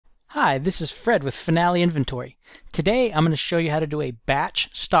Hi, this is Fred with Finale Inventory. Today I'm going to show you how to do a batch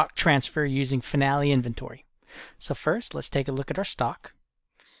stock transfer using Finale Inventory. So first, let's take a look at our stock.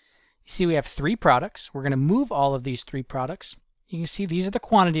 You see we have 3 products. We're going to move all of these 3 products. You can see these are the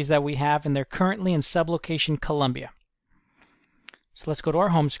quantities that we have, and they're currently in sublocation Columbia. So let's go to our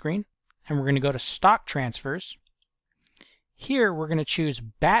home screen, and we're going to go to Stock Transfers. Here we're going to choose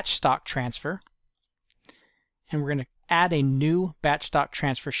Batch Stock Transfer, and we're going to add a new batch stock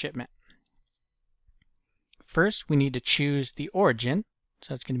transfer shipment. First, we need to choose the origin,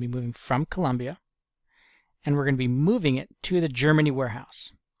 so it's going to be moving from Columbia, and we're going to be moving it to the Germany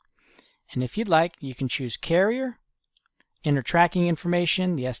warehouse. And if you'd like, you can choose carrier, enter tracking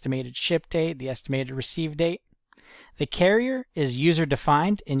information, the estimated ship date, the estimated receive date. The carrier is user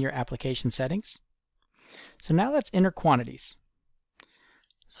defined in your application settings. So now let's enter quantities.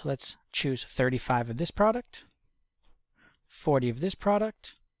 So let's choose 35 of this product, 40 of this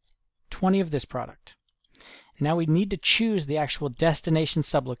product, 20 of this product. Now we need to choose the actual destination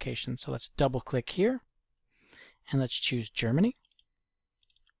sublocation. So let's double click here and let's choose Germany.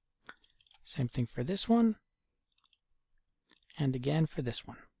 Same thing for this one, and again for this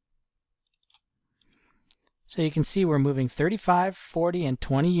one. So you can see we're moving 35, 40, and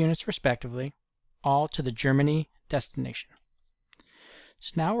 20 units respectively, all to the Germany destination.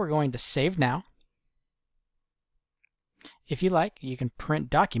 So now we're going to save now. If you like, you can print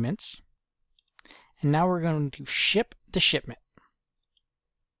documents, and now we're going to ship the shipment.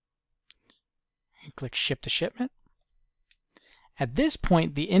 And click Ship the Shipment. At this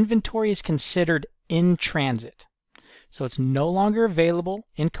point, the inventory is considered in transit. So it's no longer available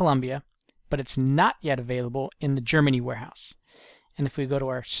in Columbia, but it's not yet available in the Germany warehouse. And if we go to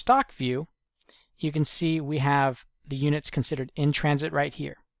our stock view, you can see we have the units considered in transit right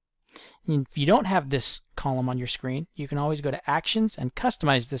here. And if you don't have this column on your screen, you can always go to Actions and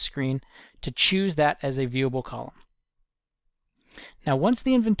customize this screen to choose that as a viewable column. Now once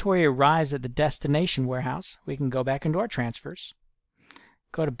the inventory arrives at the destination warehouse, we can go back into our transfers,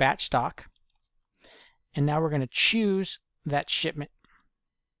 go to Batch Stock, and now we're going to choose that shipment.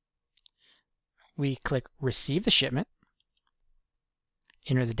 We click Receive the Shipment,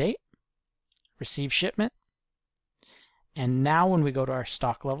 enter the date, Receive Shipment, and now when we go to our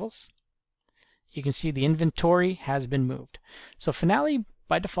stock levels, you can see the inventory has been moved. So Finale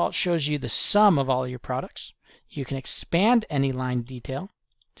by default shows you the sum of all of your products. You can expand any line detail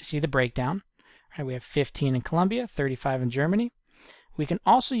to see the breakdown. Right, we have 15 in Columbia, 35 in Germany. We can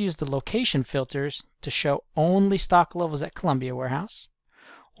also use the location filters to show only stock levels at Columbia warehouse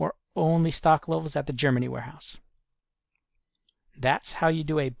or only stock levels at the Germany warehouse. That's how you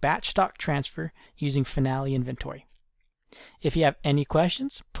do a batch stock transfer using Finale Inventory. If you have any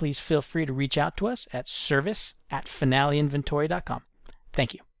questions, please feel free to reach out to us at service@finaleinventory.com.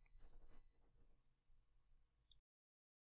 Thank you.